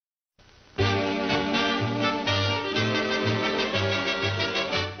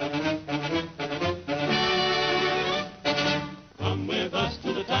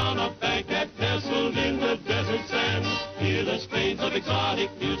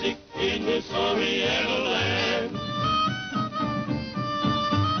magic in this Oriental land.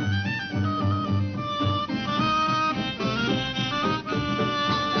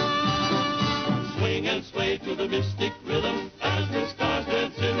 Swing and sway to the mystic rhythm as the stars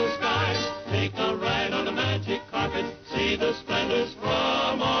dance in the sky. Take a ride on the magic carpet, see the splendors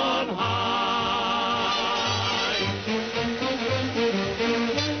from on high.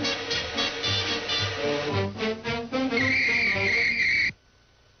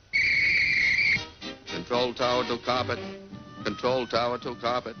 Control tower to carpet. Control tower to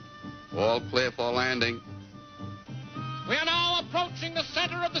carpet. All clear for landing. We are now approaching the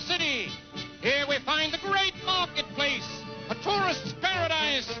center of the city. Here we find the great marketplace, a tourist's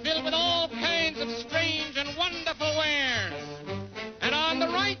paradise filled with all kinds of strange and wonderful wares. And on the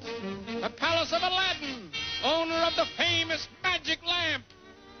right, the palace of Aladdin, owner of the famous magic lamp.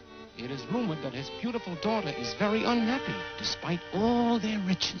 It is rumored that his beautiful daughter is very unhappy despite all their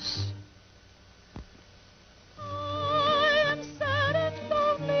riches.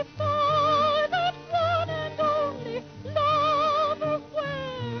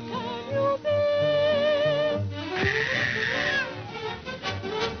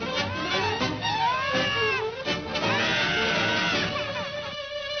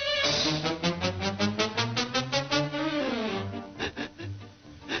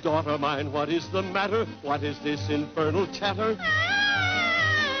 Daughter mine, what is the matter? What is this infernal chatter?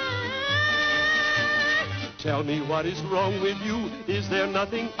 Tell me what is wrong with you. Is there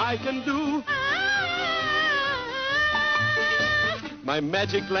nothing I can do? My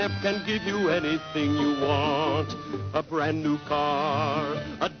magic lamp can give you anything you want. A brand new car,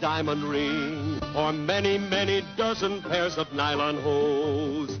 a diamond ring, or many, many dozen pairs of nylon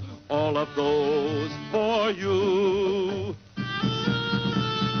hose. All of those for you.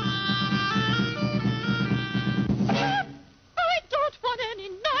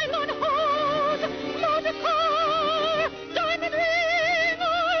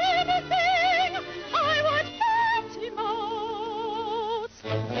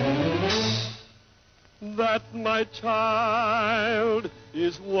 That, my child,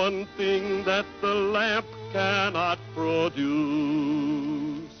 is one thing that the lamp cannot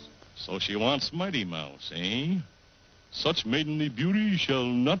produce. So she wants Mighty Mouse, eh? Such maidenly beauty shall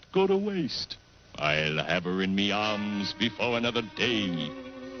not go to waste. I'll have her in me arms before another day.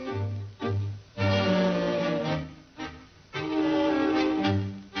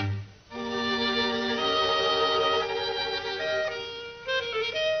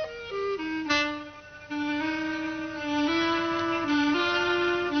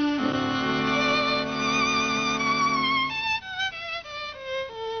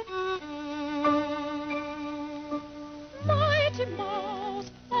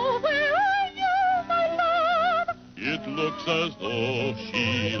 It looks as though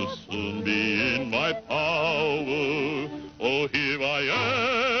she'll soon be in my power. Oh, here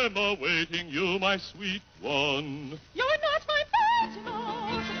I am awaiting you, my sweet one. You're not my Mighty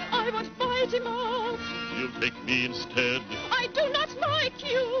Mouse. I want Mighty Mouse. You'll take me instead. I do not like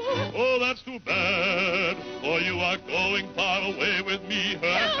you. Oh, that's too bad, for you are going far away with me.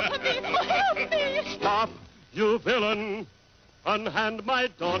 Help me, help me. Stop, you villain. Unhand my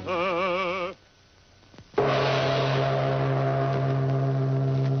daughter.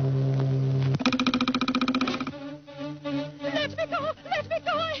 Let me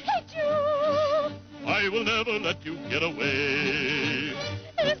go, I hate you. I will never let you get away.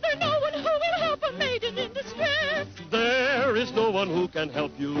 Is there no one who will help a maiden in distress? There is no one who can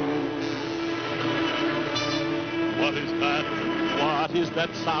help you. What is that? What is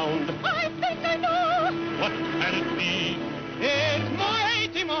that sound? I think I know. What can it be? It's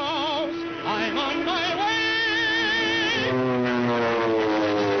Mighty Mouse. I'm on my way.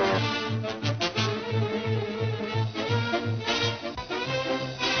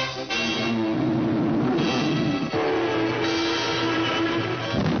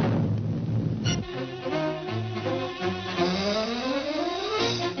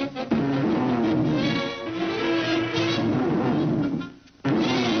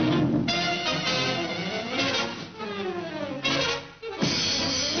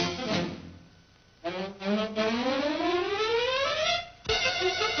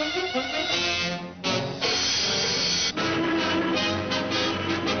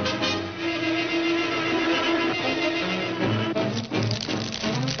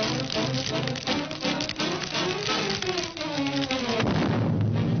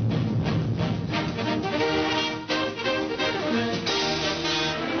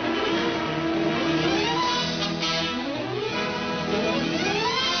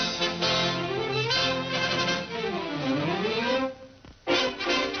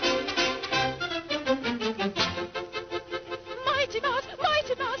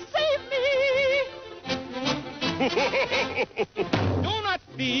 Do not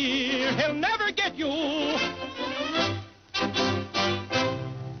fear, he'll never get you.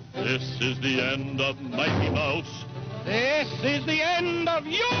 This is the end of Mighty Mouse. This is the end of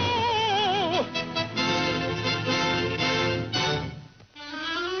you.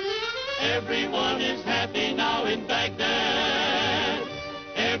 Everyone is happy now in Baghdad.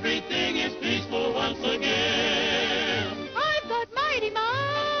 Everything is peaceful once again. I've got Mighty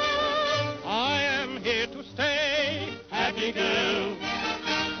Mouse. I am here to stay. Happy girl.